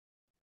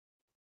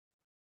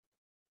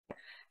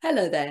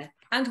Hello there,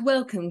 and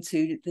welcome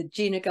to the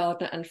Gina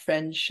Gardiner and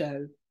Friends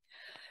show.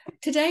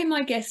 Today,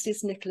 my guest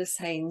is Nicholas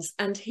Hains,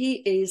 and he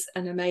is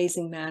an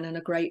amazing man and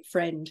a great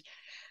friend.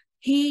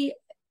 He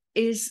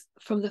is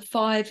from the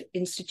Five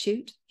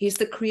Institute. He's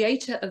the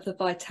creator of the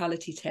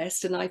Vitality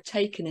Test, and I've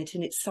taken it,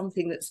 and it's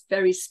something that's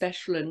very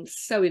special and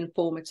so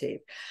informative.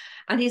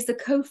 And he's the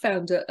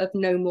co-founder of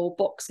No More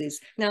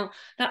Boxes. Now,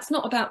 that's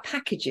not about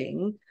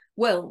packaging.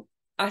 Well,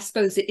 I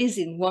suppose it is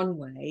in one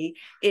way.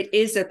 It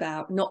is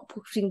about not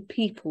putting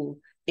people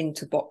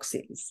into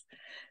boxes.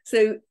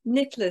 So,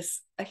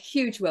 Nicholas, a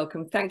huge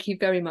welcome. Thank you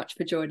very much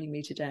for joining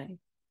me today.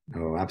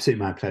 Oh,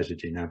 absolutely my pleasure,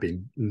 Gina. I've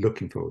been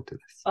looking forward to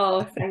this.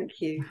 Oh,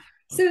 thank you.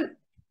 So,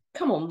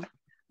 come on,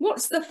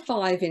 what's the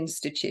Five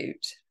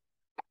Institute?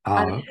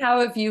 And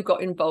how have you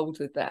got involved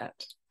with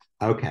that?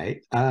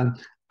 Okay.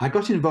 I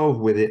got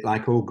involved with it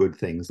like all good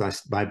things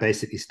by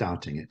basically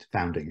starting it,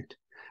 founding it.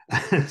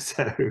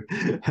 so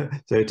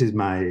it is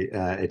my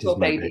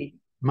baby.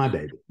 My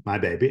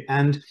baby.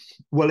 And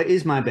well, it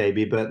is my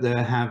baby, but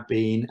there have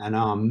been and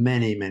are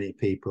many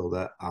people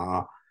that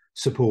are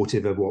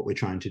supportive of what we're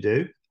trying to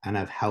do and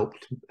have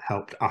helped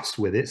us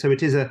with it. So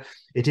it is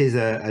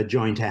a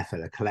joint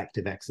effort, a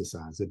collective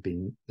exercise.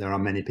 There are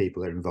many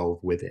people that are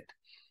involved with it.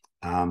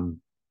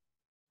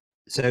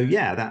 So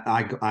yeah, that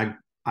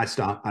I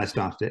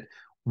started it.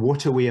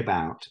 What are we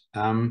about?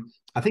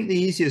 I think the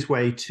easiest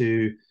way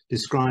to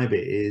describe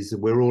it is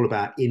we're all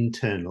about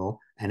internal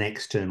and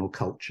external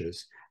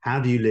cultures. How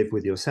do you live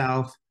with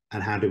yourself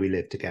and how do we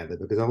live together?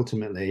 Because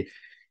ultimately,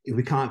 if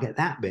we can't get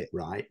that bit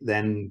right,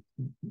 then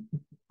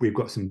we've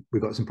got some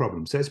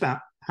problems. So it's about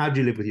how do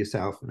you live with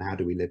yourself and how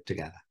do we live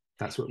together?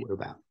 That's what we're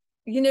about.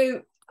 You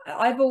know,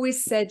 I've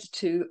always said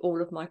to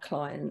all of my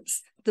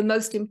clients, the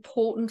most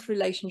important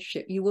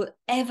relationship you will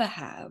ever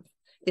have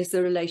is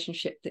the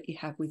relationship that you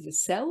have with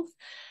yourself.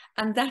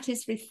 And that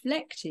is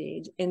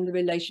reflected in the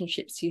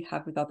relationships you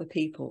have with other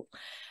people.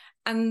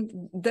 And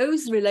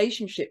those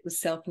relationships with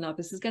self and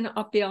others is going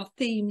to be our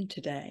theme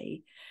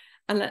today.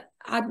 And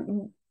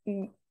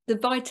the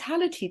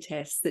vitality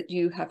test that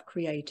you have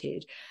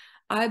created,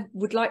 I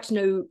would like to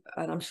know,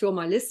 and I'm sure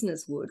my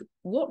listeners would,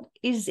 what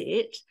is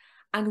it?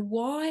 And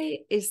why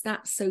is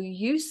that so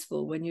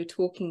useful when you're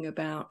talking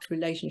about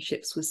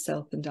relationships with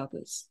self and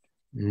others?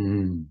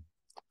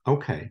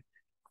 Okay.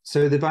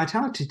 So the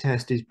vitality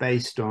test is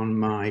based on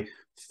my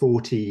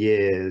 40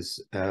 years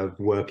of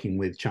working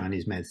with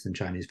Chinese medicine,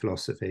 Chinese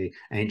philosophy,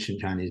 ancient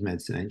Chinese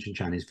medicine, ancient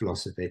Chinese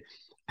philosophy.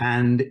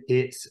 And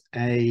it's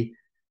a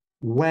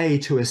way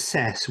to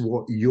assess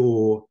what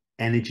your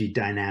energy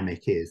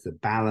dynamic is, the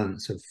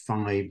balance of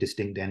 5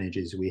 distinct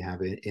energies we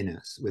have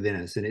within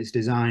us. And it's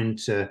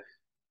designed for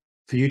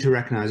you to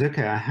recognize,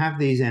 okay, I have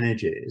these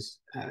energies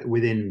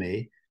within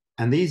me,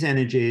 and these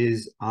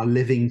energies are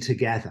living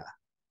together.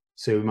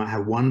 So we might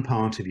have one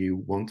part of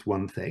you wants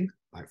one thing,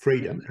 like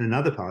freedom, and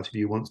another part of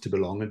you wants to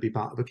belong and be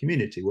part of a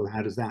community. Well,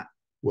 how does that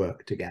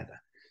work together?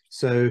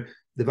 So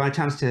the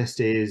vitality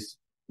test is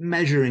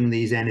measuring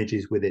these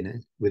energies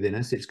within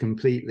us. It's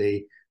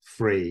completely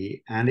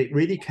free. And it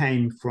really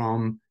came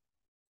from,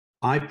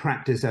 I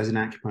practiced as an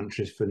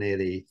acupuncturist for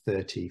nearly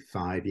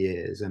 35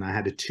 years, and I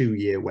had a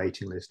 2-year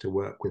waiting list to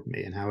work with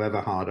me. And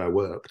however hard I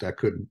worked, I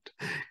couldn't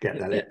get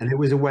that in. And it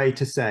was a way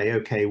to say,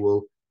 okay,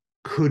 well,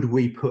 could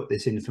we put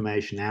this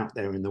information out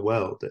there in the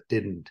world that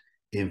didn't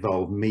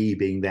involve me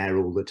being there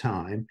all the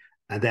time,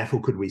 and therefore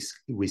could we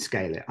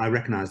scale it? I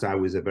recognized I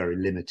was a very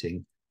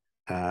limiting,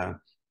 a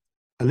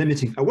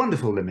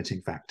wonderful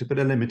limiting factor, but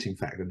a limiting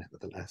factor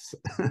nevertheless.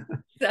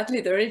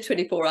 Exactly, there are only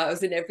 24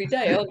 hours in every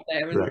day, aren't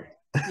there? And, right.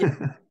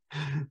 Yeah.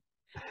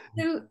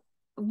 So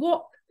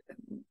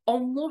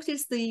what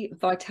is the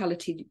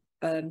vitality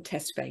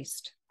test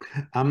based?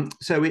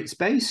 So it's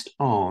based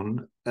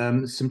on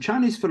some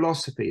Chinese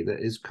philosophy that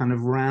is kind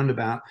of around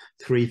about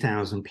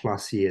 3,000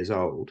 plus years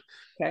old.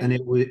 Okay. And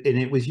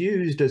it was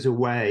used as a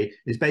way,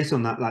 it's based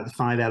on that, like the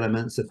 5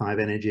 elements, the 5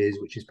 energies,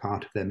 which is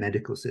part of their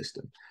medical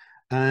system.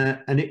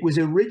 And it was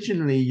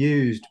originally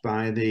used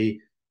by the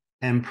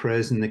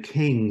emperors and the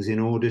kings in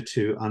order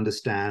to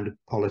understand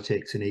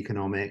politics and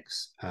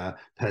economics,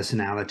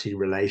 personality,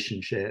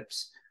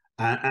 relationships,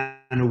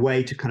 and a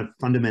way to kind of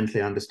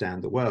fundamentally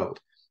understand the world.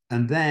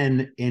 And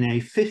then in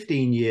a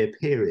 15-year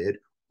period,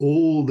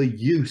 all the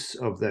use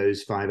of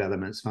those 5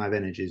 elements, 5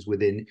 energies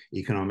within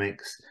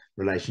economics,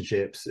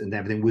 relationships, and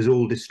everything was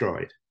all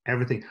destroyed.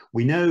 Everything.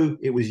 We know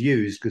it was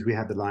used because we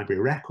have the library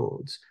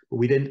records, but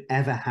we didn't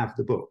ever have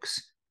the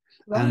books.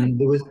 Right. And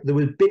there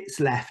was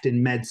bits left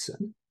in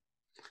medicine,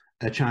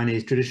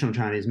 traditional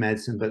Chinese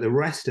medicine, but the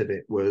rest of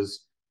it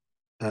was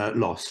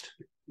lost.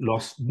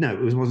 No,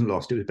 it wasn't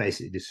lost. It was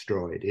basically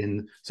destroyed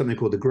in something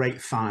called the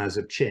Great Fires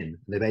of Qin.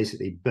 They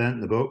basically burnt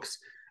the books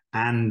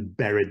and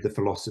buried the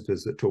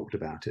philosophers that talked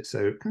about it. So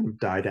it kind of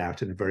died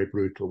out in a very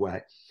brutal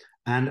way.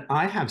 And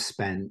I have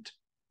spent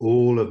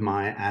all of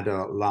my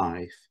adult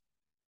life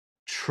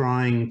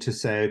trying to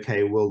say,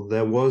 okay, well,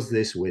 there was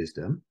this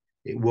wisdom.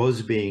 It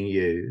was being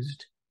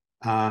used.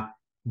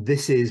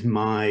 This is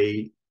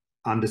my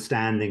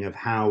understanding of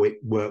how it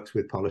works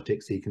with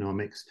politics,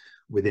 economics,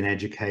 within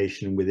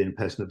education, within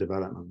personal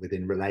development,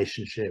 within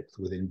relationships,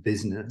 within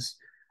business.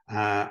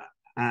 And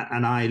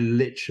I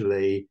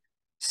literally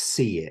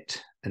see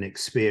it and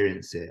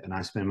experience it. And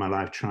I spend my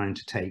life trying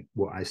to take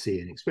what I see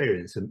and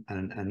experience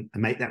and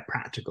make that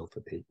practical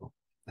for people.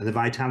 And the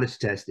vitality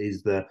test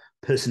is the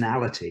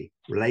personality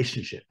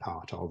relationship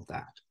part of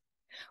that.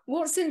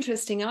 What's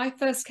interesting, I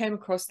first came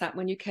across that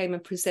when you came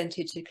and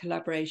presented to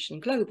Collaboration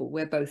Global.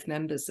 We're both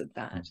members of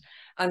that.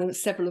 And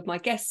several of my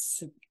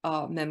guests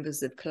are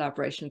members of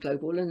Collaboration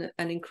Global, and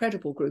an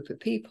incredible group of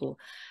people.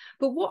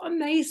 But what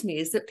amazed me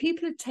is that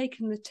people had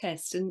taken the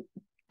test and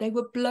they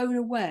were blown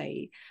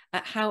away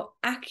at how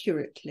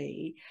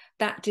accurately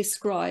that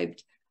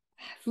described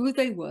who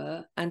they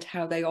were and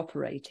how they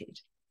operated.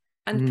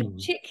 And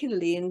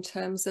particularly in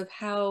terms of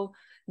how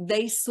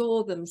they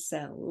saw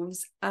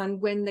themselves, and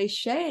when they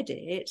shared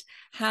it,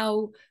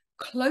 how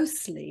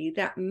closely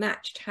that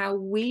matched how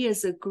we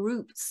as a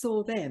group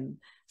saw them.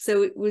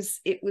 So it was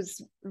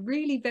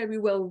really very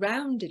well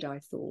rounded, I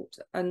thought,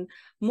 and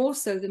more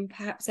so than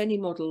perhaps any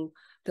model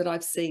that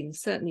I've seen,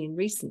 certainly in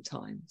recent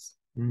times.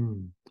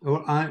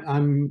 Well,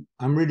 I'm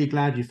really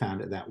glad you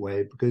found it that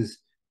way, because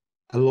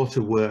a lot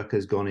of work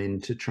has gone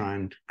into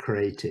trying to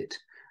create it.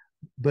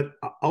 But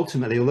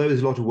ultimately, although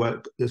there's a lot of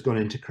work that's gone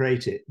into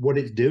create it, what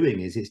it's doing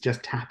is it's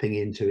just tapping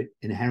into it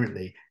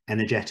inherently,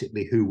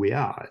 energetically, who we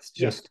are. It's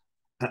just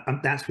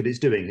that's what it's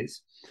doing.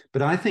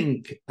 But I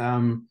think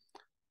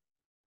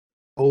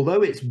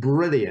although it's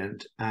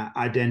brilliant at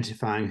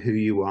identifying who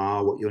you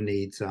are, what your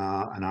needs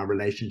are, and our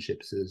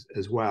relationships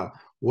as well,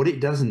 what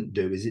it doesn't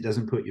do is it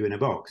doesn't put you in a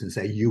box and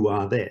say you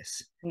are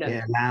this. No.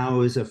 It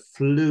allows a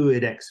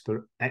fluid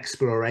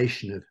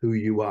exploration of who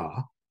you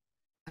are,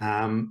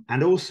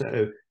 and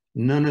also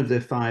none of the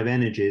 5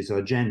 energies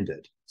are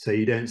gendered. So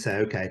you don't say,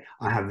 okay,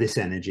 I have this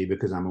energy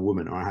because I'm a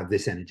woman, or I have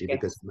this energy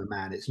because I'm a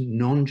man. It's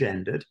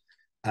non-gendered.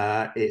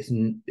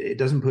 It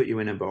doesn't put you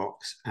in a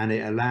box, and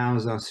it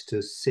allows us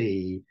to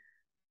see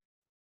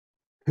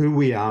who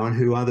we are and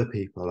who other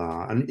people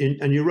are.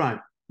 And you're right.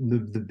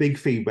 The big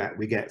feedback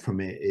we get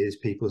from it is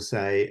people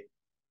say,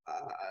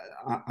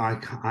 I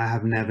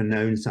have never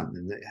known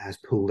something that has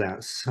pulled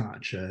out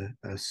such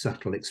a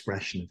subtle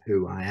expression of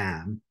who I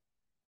am.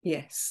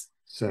 Yes.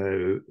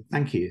 So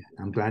thank you.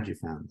 I'm glad you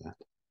found that.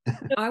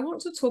 I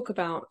want to talk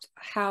about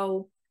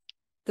how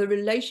the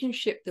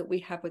relationship that we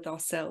have with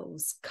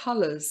ourselves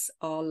colors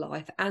our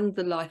life and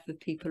the life of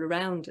people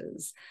around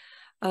us,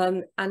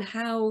 and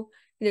how,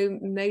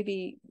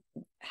 maybe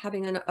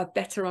having a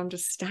better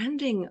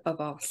understanding of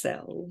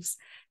ourselves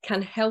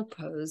can help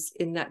us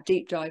in that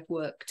deep dive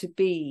work to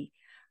be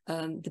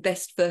the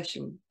best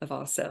version of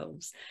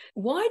ourselves.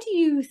 Why do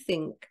you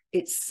think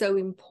it's so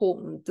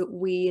important that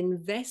we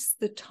invest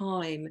the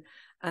time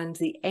and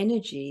the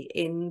energy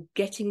in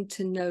getting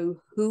to know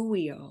who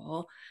we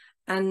are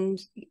and,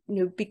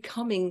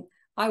 becoming,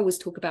 I always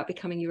talk about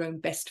becoming your own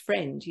best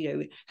friend,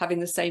 having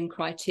the same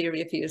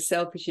criteria for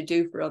yourself as you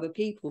do for other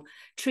people,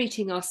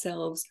 treating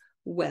ourselves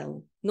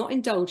well, not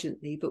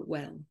indulgently, but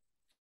well?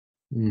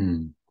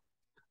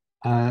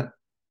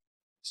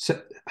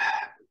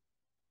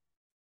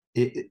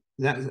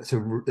 That's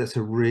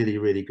a really,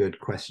 really good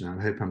question.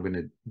 I hope I'm going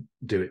to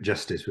do it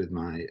justice with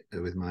my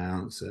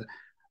answer.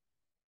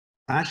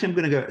 Actually, I'm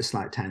going to go at a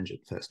slight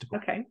tangent first of all.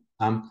 Okay.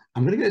 I'm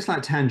going to go at a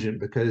slight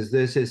tangent because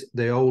this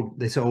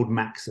old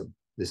maxim,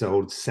 this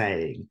old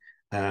saying,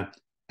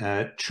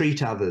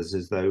 treat others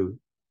as though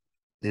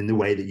in the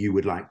way that you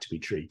would like to be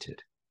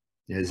treated.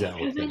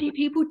 Many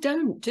people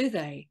don't, do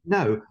they?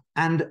 No,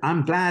 and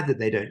I'm glad that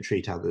they don't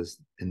treat others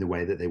in the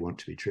way that they want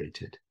to be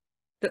treated.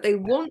 That they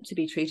want to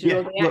be treated,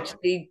 or they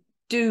actually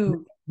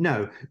do?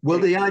 No. Well,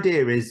 the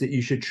idea is that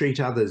you should treat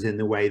others in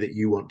the way that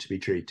you want to be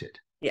treated.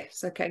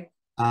 Yes. Okay.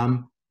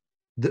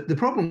 The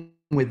problem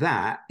with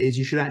that is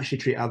you should actually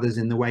treat others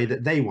in the way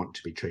that they want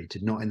to be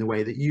treated, not in the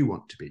way that you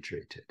want to be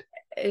treated.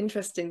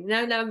 Interesting.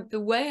 Now the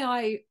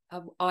way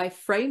I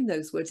frame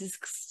those words is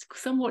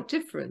somewhat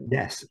different.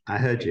 Yes, I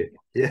heard you.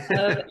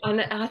 Yeah.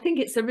 And I think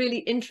it's a really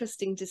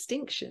interesting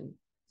distinction.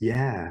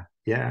 Yeah.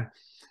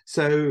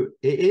 So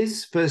it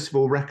is, first of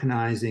all,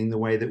 recognizing the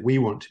way that we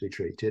want to be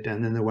treated,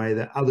 and then the way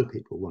that other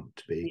people want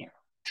to be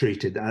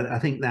treated. I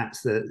think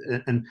that's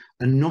and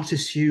not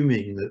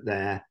assuming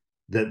that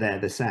they're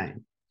the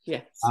same.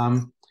 Yes.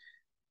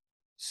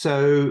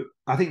 So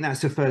I think that's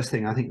the first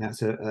thing. I think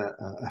that's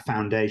a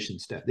foundation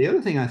step. The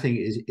other thing I think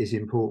is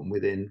important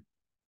within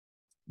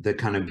the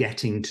kind of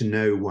getting to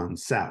know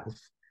oneself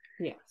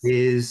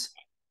is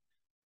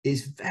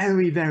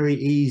very, very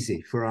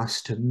easy for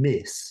us to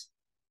miss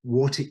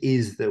what it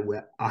is that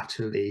we're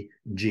utterly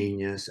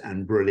genius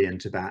and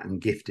brilliant about and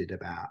gifted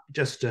about,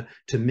 just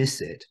to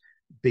miss it,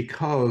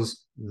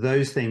 because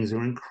those things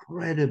are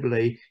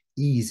incredibly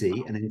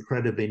easy and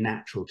incredibly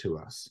natural to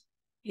us.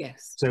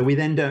 Yes. So we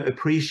then don't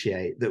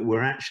appreciate that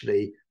we're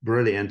actually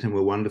brilliant and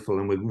we're wonderful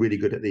and we're really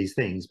good at these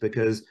things,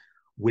 because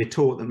we're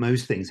taught that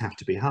most things have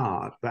to be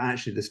hard, but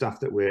actually the stuff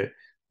that we're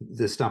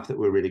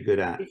really good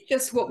at, it's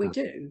just what we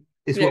do.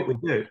 It's Yeah. what we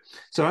do.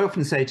 So I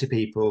often say to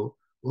people,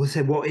 we'll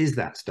say, what is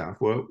that stuff?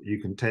 Well, you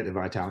can take the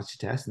vitality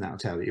test and that'll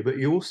tell you, but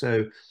you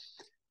also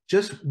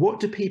just, what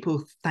do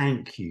people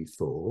thank you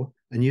for?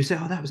 And you say,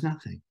 oh, that was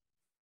nothing.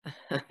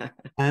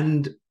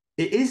 And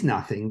it is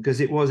nothing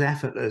because it was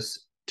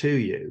effortless to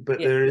you,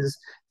 but Yeah. there is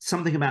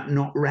something about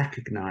not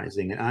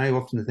recognizing it. I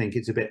often think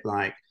it's a bit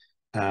like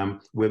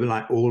we're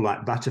like all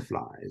like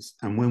butterflies,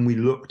 and when we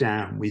look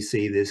down we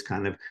see this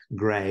kind of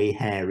gray,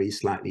 hairy,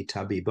 slightly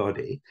tubby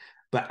body,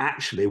 but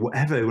actually what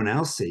everyone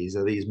else sees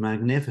are these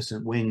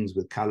magnificent wings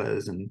with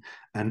colors and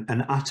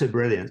utter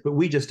brilliance, but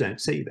we just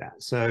don't see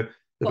that. So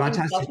the What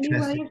a vitality lovely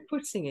test, way of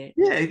putting it.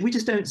 yeah, we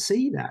just don't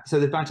see that. So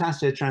the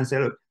vitality test trying to say,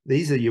 look,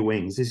 these are your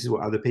wings, this is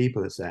what other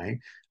people are saying.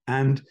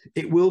 And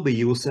it will be,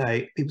 you will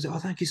say, people say, oh,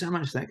 thank you so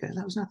much. That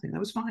was nothing. That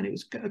was fine. It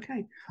was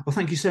okay. Oh,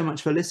 thank you so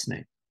much for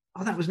listening.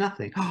 Oh, that was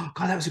nothing. Oh,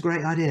 God, that was a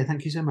great idea.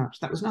 Thank you so much.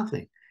 That was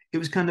nothing. It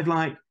was kind of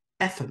like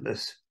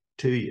effortless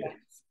to you.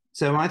 Yes.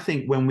 So I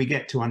think when we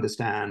get to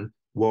understand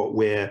what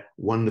we're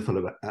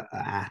wonderful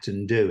at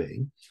and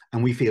doing,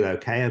 and we feel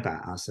okay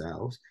about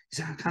ourselves,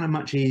 it's kind of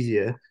much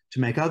easier to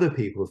make other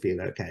people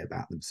feel okay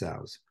about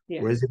themselves.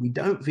 Yeah. Whereas if we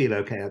don't feel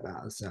okay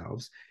about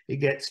ourselves, it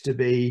gets to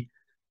be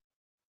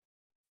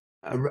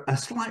a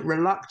slight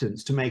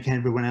reluctance to make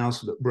everyone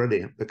else look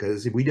brilliant,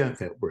 because if we don't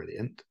feel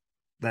brilliant,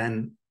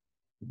 then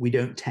we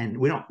don't tend,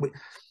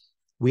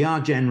 we are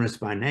generous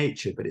by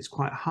nature, but it's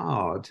quite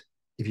hard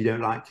if you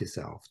don't like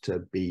yourself to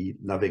be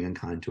loving and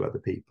kind to other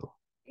people.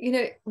 You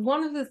know,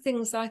 one of the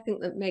things I think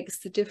that makes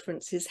the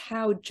difference is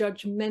how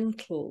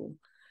judgmental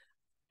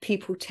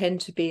people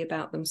tend to be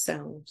about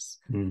themselves.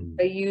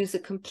 They use a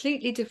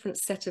completely different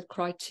set of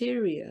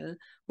criteria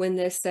when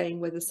they're saying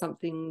whether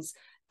something's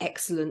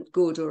excellent,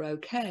 good, or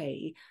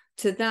okay,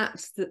 to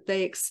that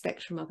they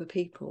expect from other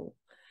people.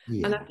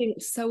 Yeah. And I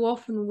think so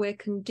often we're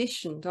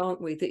conditioned,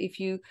 aren't we, that if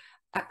you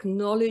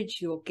acknowledge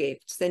your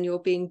gifts, then you're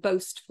being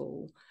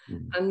boastful.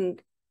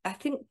 And I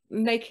think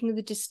making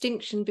the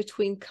distinction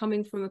between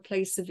coming from a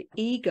place of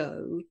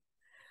ego,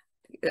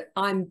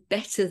 I'm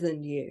better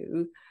than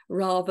you,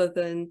 rather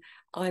than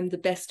I'm the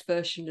best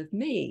version of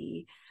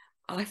me,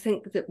 I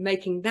think that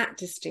making that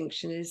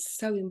distinction is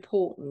so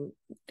important.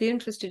 Be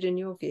interested in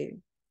your view.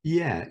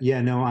 Yeah,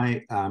 no,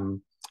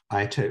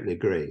 I totally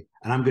agree.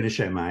 And I'm going to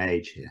show my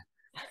age here,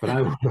 but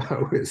I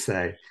would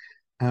say,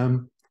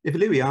 if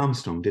Louis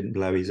Armstrong didn't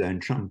blow his own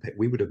trumpet,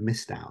 we would have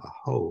missed out a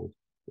whole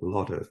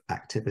lot of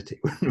activity,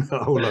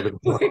 a whole lot of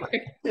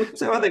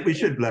so I think we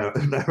should blow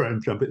our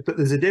own trumpet. But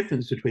there's a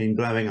difference between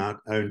blowing our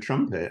own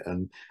trumpet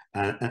and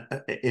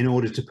in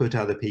order to put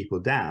other people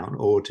down,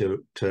 or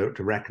to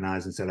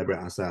recognize and celebrate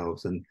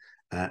ourselves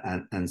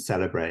and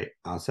celebrate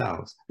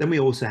ourselves. Then we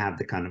also have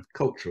the kind of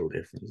cultural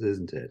difference,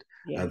 isn't it?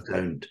 Yeah. Of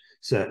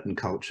certain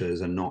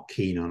cultures are not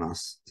keen on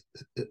us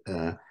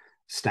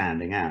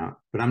standing out.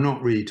 But I'm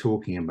not really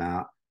talking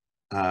about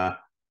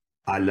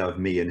I love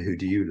me and who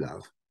do you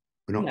love?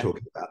 We're not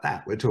talking about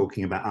that. We're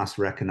talking about us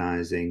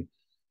recognizing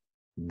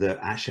that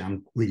actually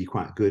I'm really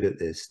quite good at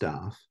this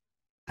stuff.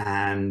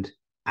 And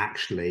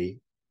actually,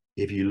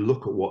 if you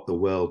look at what the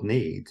world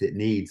needs, it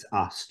needs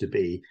us to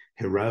be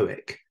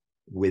heroic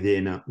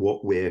within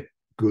what we're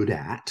good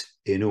at,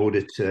 in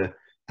order to,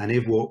 and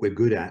if what we're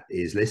good at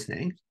is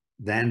listening,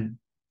 then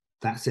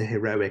that's a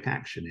heroic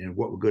action. You know,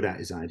 what we're good at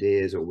is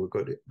ideas, or we're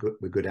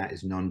good at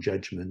is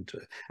non-judgment.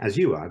 As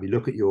you are, if you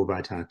look at your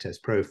vitality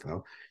test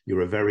profile,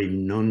 you're a very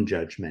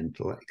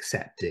non-judgmental,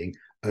 accepting,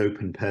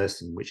 open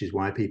person, which is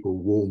why people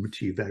warm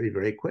to you very,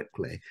 very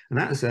quickly. And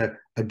that's a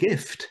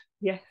gift.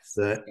 Yes.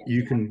 That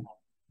you can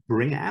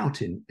bring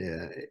out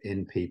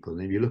in people.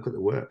 And if you look at the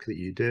work that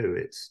you do,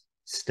 it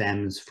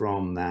stems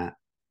from that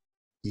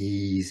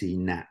easy,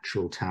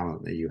 natural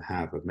talent that you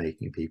have of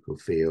making people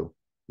feel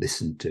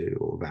listened to,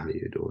 or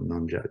valued, or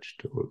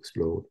non-judged, or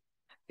explored.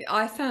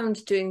 I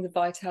found doing the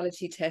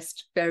vitality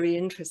test very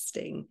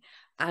interesting,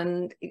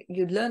 and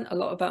you learn a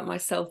lot about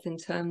myself in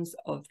terms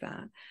of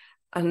that.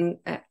 And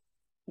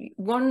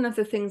one of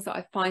the things that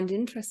I find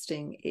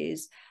interesting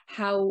is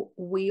how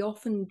we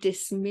often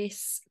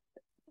dismiss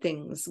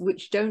things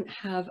which don't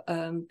have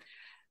a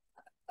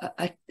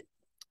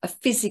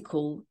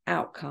physical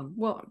outcome.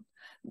 Well,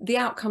 the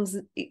outcome's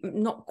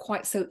not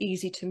quite so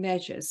easy to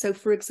measure. So,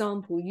 for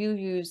example, you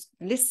use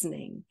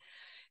listening.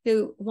 You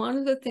know, one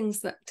of the things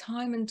that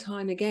time and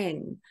time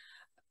again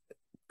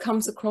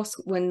comes across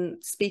when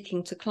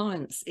speaking to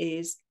clients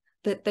is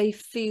that they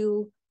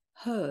feel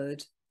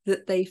heard,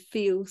 that they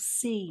feel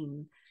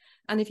seen.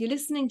 And if you're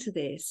listening to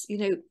this, you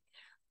know,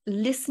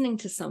 listening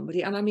to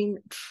somebody, and I mean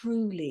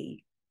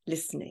truly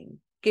listening,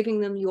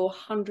 giving them your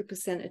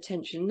 100%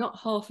 attention, not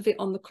half of it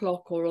on the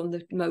clock or on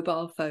the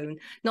mobile phone,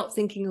 not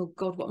thinking, oh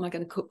God, what am I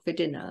going to cook for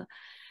dinner?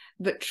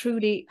 But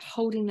truly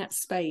holding that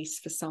space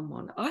for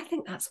someone. I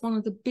think that's one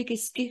of the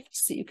biggest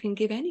gifts that you can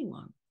give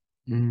anyone.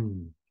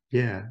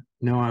 Yeah.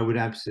 No, I would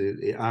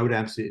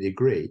absolutely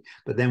agree.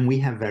 But then we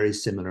have very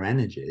similar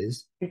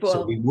energies, so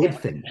Well, we would yeah.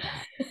 think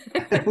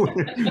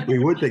that. We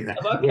would think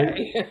that.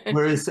 Okay.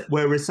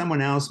 Whereas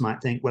someone else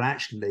might think, well,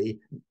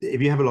 actually,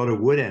 if you have a lot of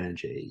wood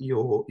energy,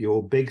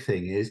 your big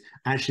thing is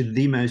actually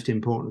the most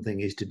important thing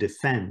is to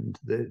defend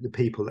the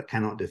people that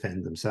cannot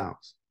defend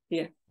themselves.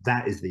 Yeah.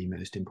 That is the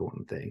most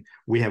important thing.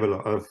 We have a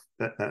lot of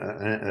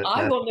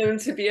I want them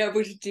to be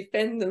able to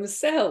defend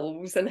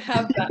themselves and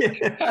have that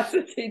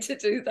capacity to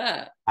do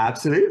that.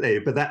 absolutely,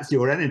 but that's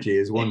your energy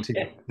is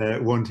Yeah.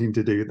 wanting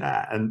to do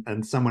that,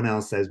 and someone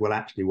else says, well,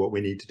 actually, what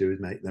we need to do is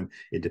make them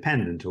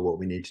independent, or what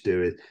we need to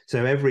do is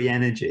so every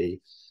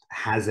energy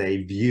has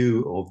a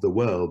view of the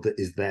world that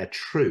is their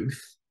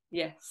truth.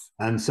 Yes.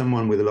 And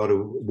someone with a lot of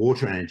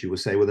water energy will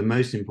say, well, the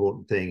most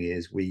important thing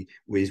is we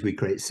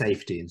create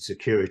safety and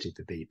security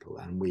for people,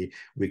 and we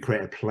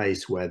create a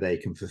place where they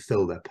can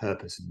fulfill their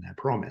purpose and their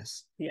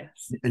promise.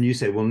 Yes. And you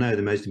say, well, no,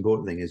 the most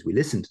important thing is we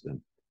listen to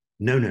them.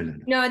 No, no, no,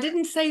 no. No, I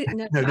didn't say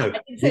no. No, I no.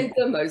 didn't say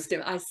the most.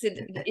 I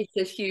said it's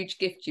a huge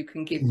gift you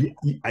can give.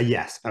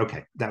 Yes.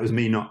 Okay. That was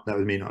me not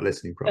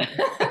listening properly.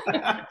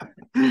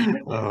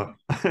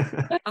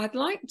 I'd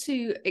like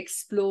to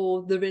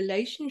explore the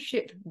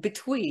relationship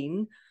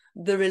between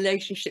the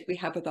relationship we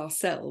have with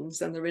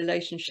ourselves and the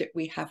relationship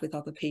we have with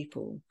other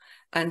people,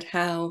 and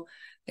how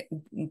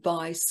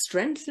by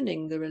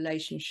strengthening the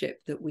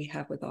relationship that we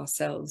have with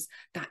ourselves,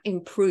 that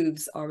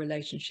improves our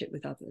relationship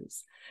with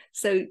others.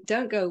 So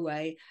don't go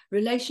away.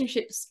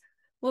 Relationships,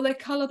 well, they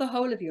color the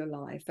whole of your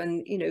life.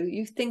 And, you know,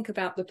 you think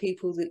about the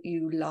people that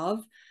you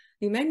love.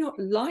 You may not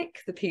like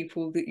the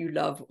people that you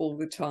love all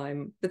the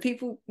time, the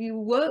people you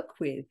work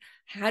with.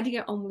 How do you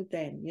get on with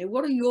them? You know,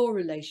 what are your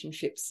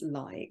relationships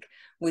like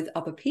with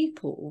other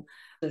people?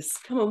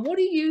 Come on, what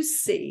do you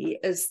see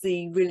as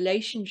the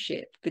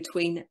relationship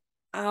between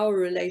our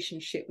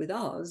relationship with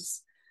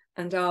us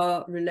and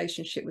our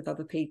relationship with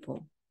other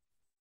people?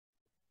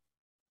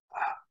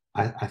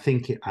 I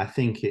think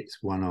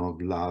it's one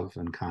of love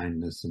and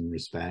kindness and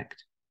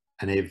respect.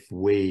 And if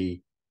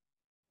we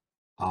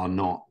are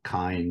not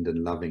kind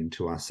and loving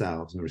to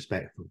ourselves and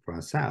respectful for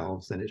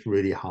ourselves, then it's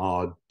really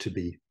hard to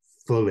be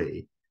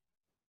fully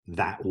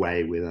that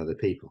way with other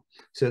people.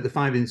 So at the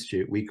Five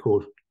Institute, we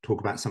talk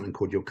about something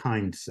called your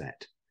kind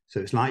set. So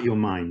it's like your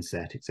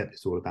mindset, except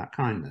it's all about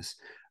kindness.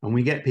 And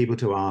we get people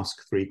to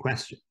ask 3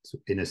 questions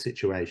in a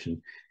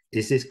situation.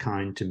 Is this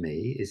kind to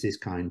me? Is this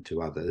kind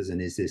to others? And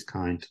is this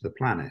kind to the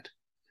planet?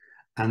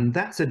 And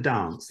that's a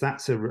dance.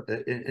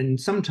 And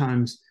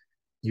sometimes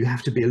you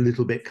have to be a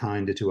little bit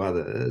kinder to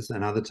others,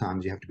 and other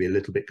times you have to be a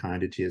little bit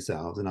kinder to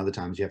yourselves, and other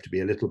times you have to be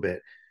a little bit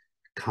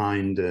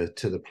kinder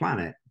to the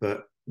planet.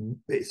 But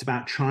it's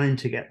about trying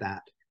to get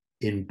that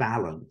in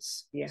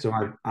balance. Yeah. So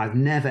I've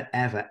never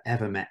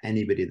ever met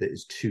anybody that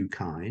is too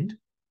kind.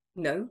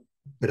 No.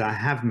 But I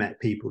have met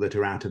people that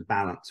are out of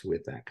balance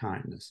with that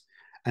kindness.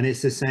 And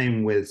it's the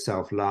same with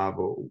self-love.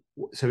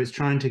 So it's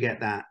trying to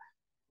get that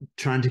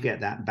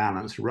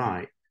balance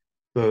right.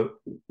 But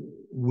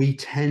we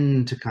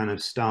tend to kind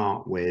of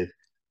start with,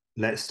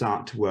 let's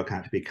start to work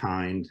out to be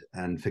kind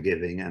and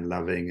forgiving and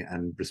loving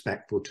and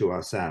respectful to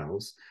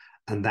ourselves.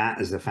 And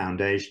that is the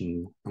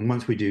foundation. And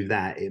once we do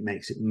that, it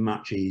makes it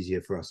much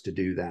easier for us to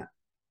do that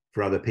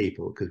for other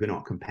people, because we're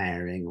not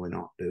comparing, we're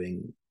not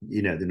doing,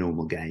 the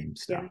normal game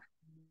stuff. Yeah.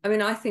 I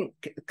mean, I think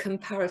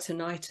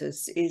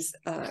comparatinitis is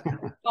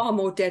far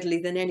more deadly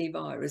than any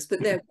virus,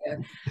 but there we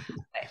go.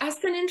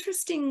 That's an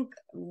interesting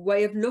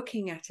way of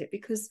looking at it,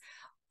 because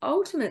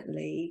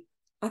ultimately,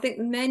 I think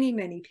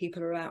many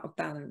people are out of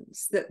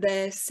balance, that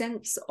their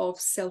sense of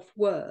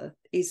self-worth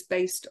is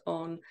based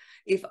on,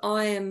 if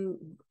I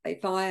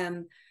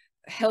am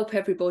help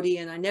everybody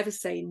and I never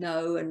say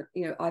no, and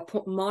I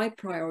put my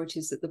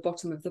priorities at the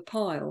bottom of the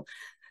pile,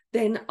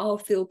 then I'll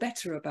feel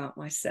better about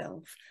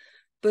myself.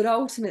 But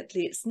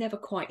ultimately, it's never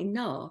quite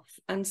enough.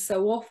 And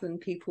so often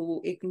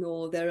people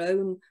ignore their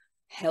own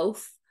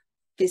health,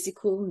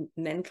 physical,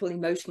 mental,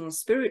 emotional, and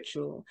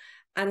spiritual.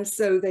 And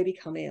so they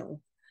become ill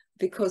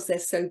because they're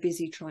so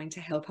busy trying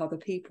to help other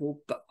people,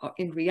 but are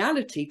in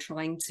reality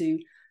trying to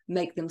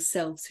make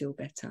themselves feel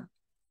better.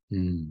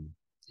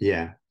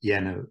 Yeah.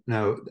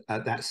 No.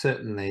 That's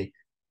certainly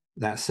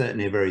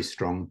a very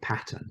strong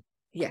pattern.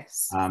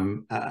 Yes.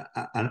 And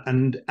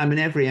I mean,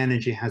 every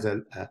energy has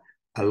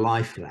a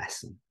life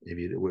lesson, if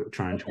you're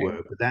trying to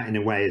work. But that in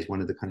a way is one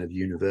of the kind of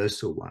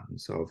universal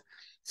ones. Of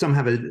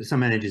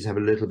some energies have a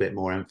little bit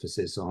more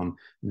emphasis on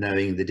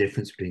knowing the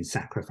difference between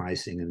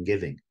sacrificing and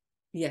giving.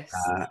 Yes.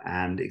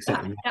 And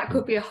accepting that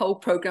could be a whole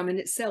program in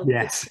itself.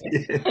 Yes.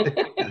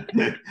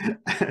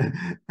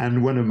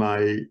 And one of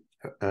my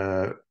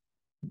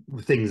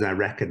things I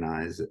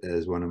recognize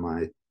as one of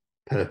my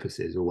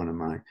purposes or one of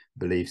my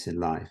beliefs in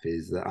life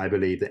is that I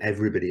believe that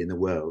everybody in the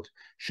world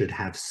should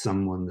have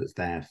someone that's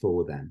there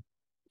for them.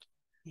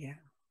 Yeah.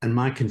 And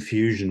my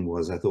confusion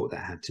was, I thought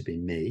that had to be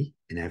me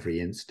in every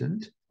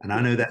instant. And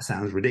I know that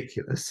sounds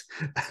ridiculous,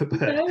 but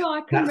No,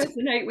 I can that's,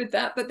 resonate with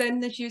that. But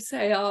then, as you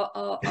say,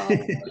 our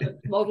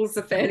models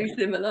are fairly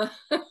similar.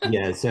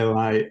 yeah. So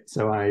I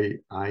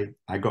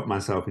got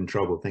myself in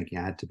trouble thinking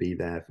I had to be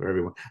there for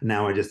everyone.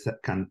 Now I just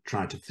kind of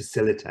try to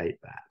facilitate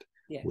that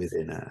Yes.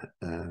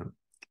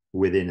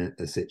 within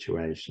a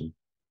situation.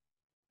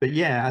 But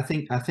yeah, I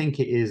think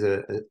it is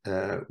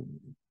a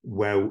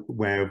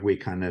where we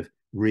kind of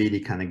really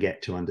kind of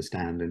get to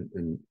understand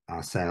and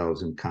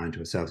ourselves and kind to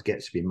ourselves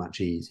gets to be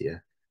much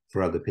easier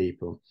for other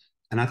people.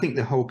 And I think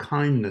the whole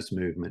kindness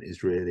movement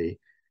is really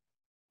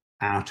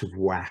out of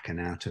whack and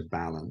out of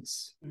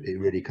balance. It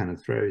really kind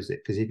of throws it,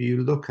 because if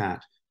you look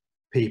at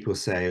people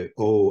say,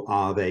 oh,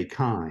 are they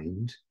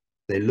kind?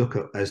 They look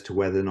at as to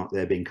whether or not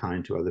they're being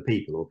kind to other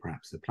people or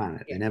perhaps the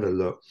planet. They never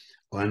look.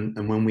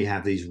 And when we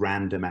have these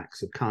random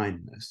acts of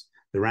kindness,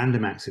 the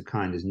random acts of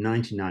kindness,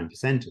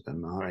 99% of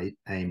them are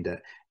aimed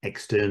at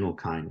external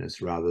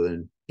kindness rather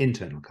than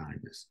internal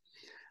kindness.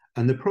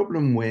 And the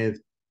problem with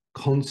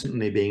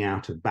constantly being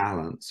out of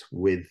balance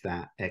with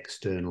that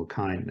external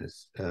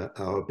kindness,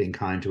 or being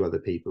kind to other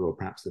people or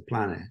perhaps the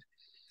planet,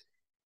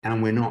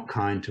 and we're not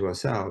kind to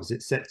ourselves,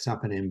 it sets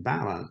up an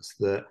imbalance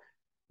that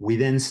we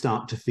then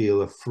start to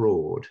feel a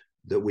fraud,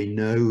 that we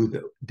know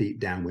that deep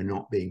down we're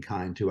not being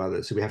kind to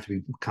others. So we have to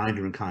be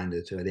kinder and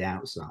kinder to the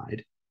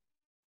outside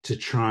to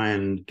try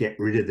and get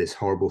rid of this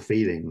horrible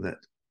feeling that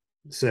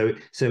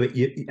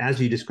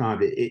as you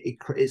described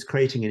it's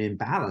creating an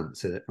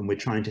imbalance, and we're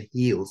trying to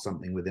heal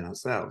something within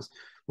ourselves,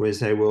 where we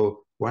say, well,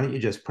 why don't you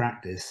just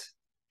practice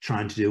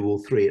trying to do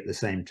all three at the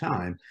same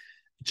time,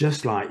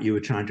 just like you were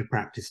trying to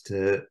practice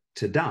to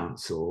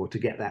dance or to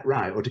get that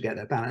right or to get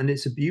that balance. And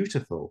it's a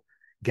beautiful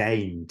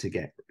game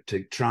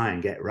to try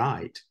and get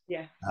right.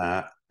 Yeah.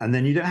 And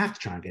then you don't have to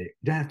try and get it.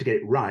 You don't have to get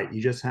it right.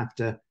 You just have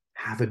to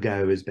have a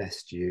go as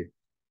best you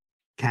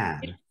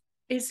can.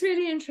 It's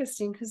really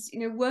interesting because,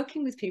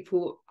 working with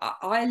people,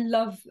 I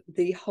love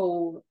the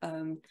whole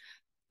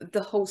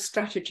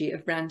strategy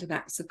of random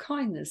acts of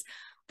kindness.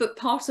 But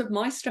part of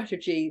my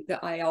strategy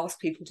that I ask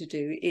people to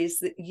do is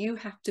that you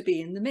have to be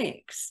in the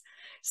mix.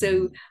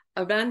 So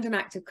a random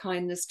act of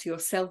kindness to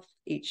yourself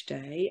each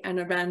day and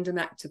a random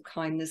act of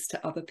kindness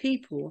to other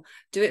people.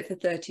 Do it for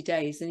 30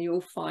 days and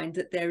you'll find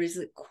that there is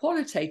a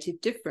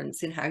qualitative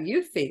difference in how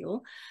you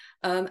feel.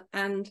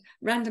 And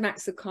random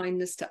acts of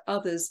kindness to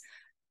others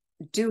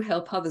do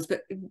help others,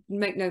 but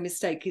make no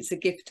mistake, it's a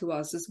gift to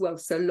us as well,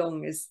 so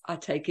long as I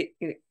take it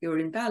you're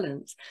in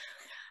balance.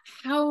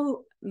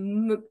 How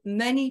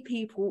many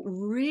people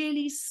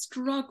really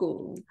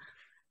struggle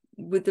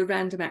with the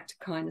random act of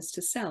kindness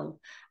to self.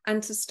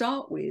 And to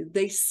start with,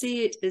 they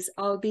see it as,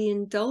 I'll be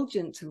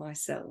indulgent to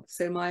myself.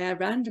 So my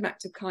random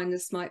act of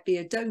kindness might be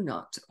a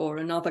donut or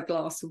another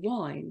glass of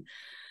wine.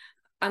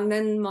 And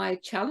then my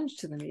challenge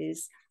to them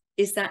is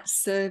that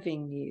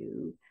serving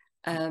you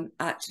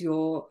at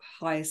your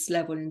highest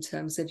level in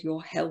terms of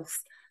your health,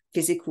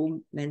 physical,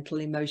 mental,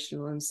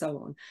 emotional, and so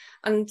on,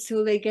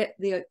 until they get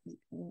the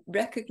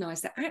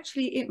recognize that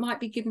actually it might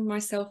be giving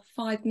myself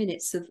 5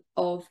 minutes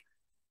of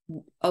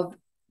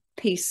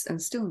peace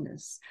and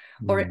stillness,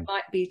 or it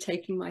might be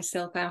taking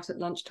myself out at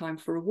lunchtime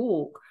for a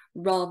walk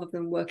rather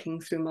than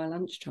working through my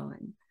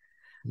lunchtime.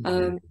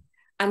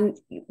 And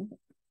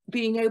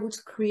being able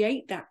to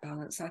create that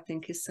balance, I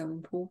think, is so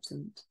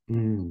important.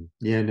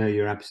 Yeah, no,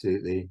 you're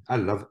absolutely. I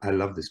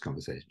love this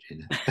conversation,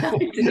 Gina.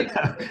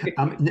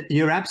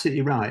 You're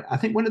absolutely right. I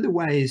think one of the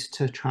ways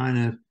to try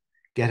and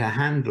get a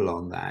handle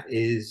on that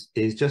is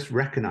just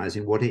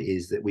recognizing what it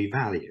is that we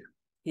value.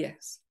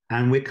 Yes.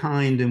 And we're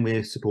kind and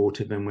we're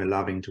supportive and we're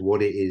loving to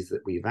what it is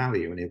that we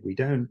value. And if we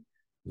don't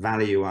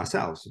value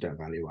ourselves, we don't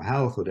value our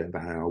health or don't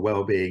value our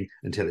well-being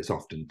until it's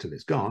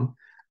gone.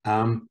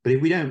 But if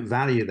we don't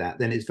value that,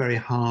 then it's very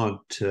hard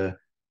to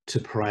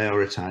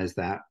prioritize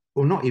that,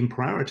 or not even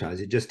prioritize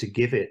it, just to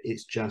give it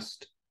its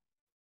just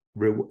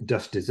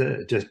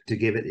dessert, just to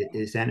give it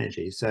its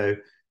energy. So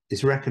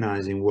it's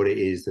recognizing what it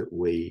is that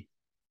we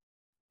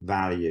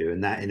value,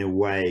 and that in a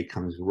way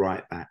comes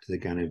right back to the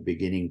kind of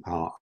beginning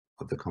part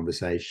of the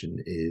conversation,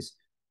 is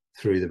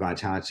through the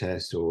vitality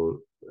test or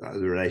the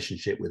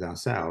relationship with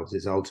ourselves,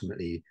 is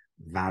ultimately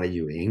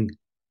valuing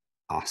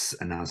us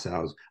and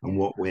ourselves and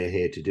what we're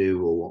here to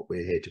do or what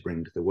we're here to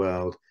bring to the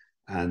world,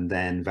 and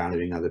then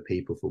valuing other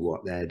people for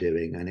what they're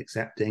doing and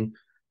accepting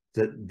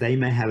that they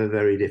may have a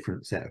very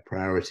different set of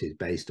priorities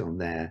based on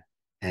their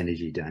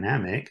energy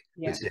dynamic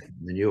that's different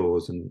than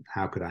yours, and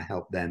how could I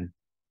help them?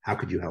 How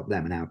could you help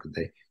them, and how could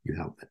you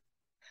help them?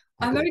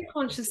 I'm very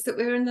conscious that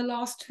we're in the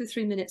last 2 or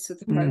 3 minutes of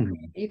the program.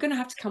 You're going to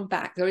have to come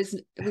back. We've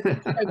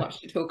got so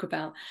much to talk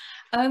about.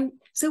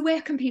 So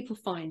where can people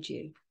find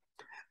you?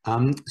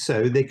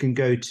 So they can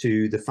go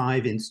to the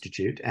Five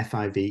Institute,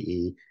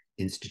 FIVE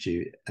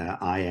Institute,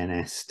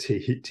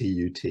 INSTUTUE.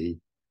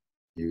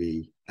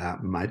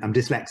 I'm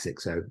dyslexic,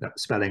 so that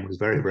spelling was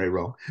very, very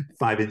wrong.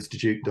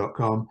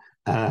 Fiveinstitute.com,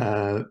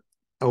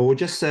 or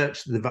just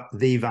search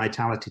the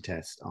Vitality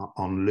Test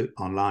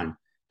online.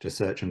 Just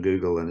search on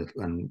Google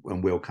and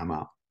we'll come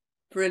up.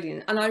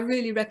 Brilliant. And I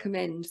really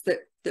recommend that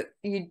that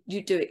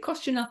you do. It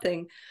costs you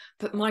nothing,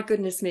 but my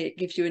goodness me, it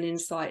gives you an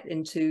insight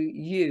into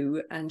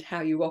you and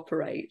how you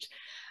operate.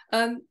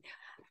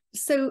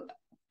 So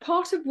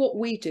part of what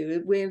we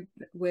do,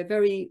 we're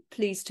very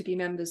pleased to be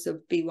members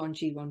of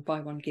B1G1, Buy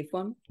One Give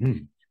One.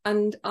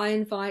 And I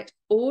invite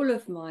all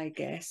of my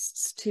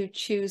guests to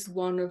choose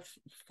one of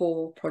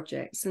 4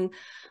 projects. And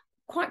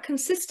quite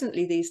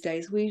consistently these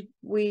days, we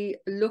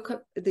look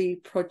at the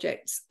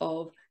projects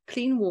of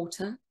clean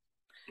water,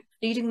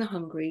 feeding the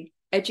hungry,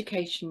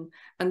 education,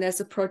 and there's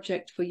a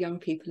project for young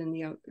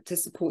people to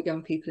support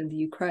young people in the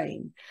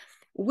Ukraine.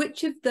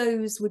 Which of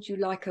those would you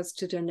like us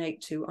to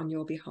donate to on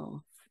your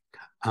behalf?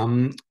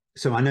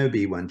 So I know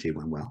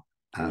B1G1 well.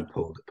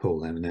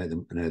 Paul, I know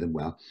them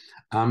well.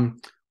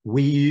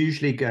 We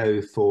usually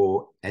go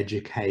for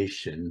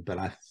education, but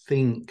I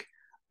think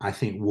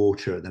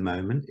water at the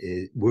moment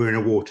we're in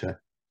a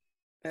water.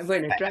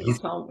 We're in a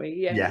drought, aren't we?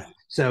 Yes. Yeah.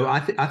 So I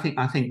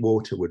think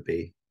water would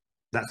be,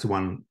 that's the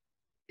one.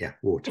 Yeah,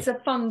 water. It's a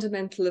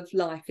fundamental of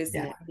life, isn't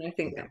it? And I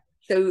think that.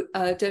 So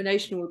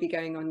donation will be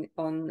going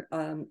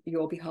on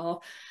your behalf.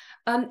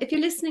 If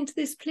you're listening to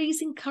this,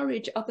 please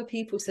encourage other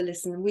people to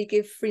listen. We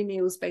give free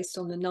meals based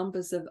on the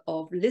numbers of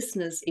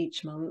listeners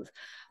each month.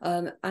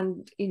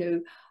 And, you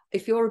know,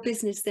 if you're a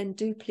business, then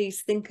do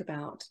please think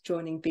about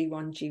joining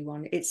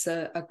B1G1. It's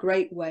a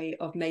great way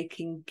of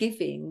making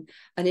giving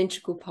an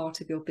integral part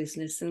of your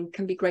business and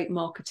can be great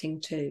marketing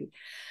too.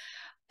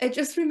 It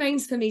just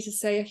remains for me to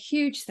say a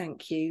huge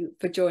thank you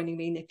for joining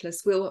me,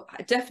 Nicholas. We'll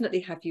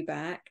definitely have you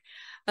back.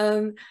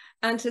 And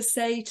to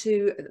say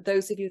to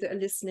those of you that are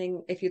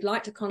listening, if you'd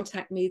like to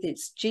contact me,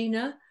 it's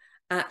Gina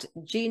at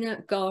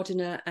Gina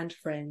Gardiner and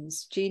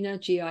Friends. Gina,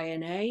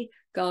 Gina,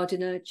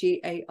 Gardiner,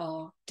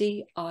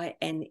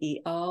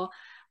 Gardiner,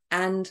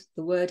 and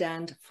the word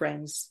and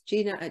friends.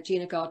 Gina at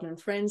Gina Gardiner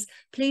and Friends.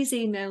 Please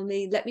email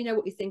me. Let me know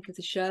what you think of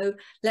the show.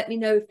 Let me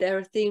know if there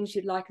are themes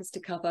you'd like us to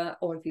cover,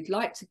 or if you'd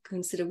like to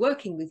consider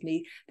working with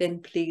me,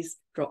 then please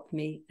drop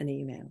me an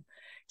email.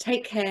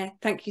 Take care.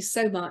 Thank you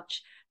so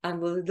much. And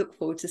we'll look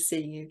forward to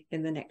seeing you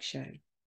in the next show.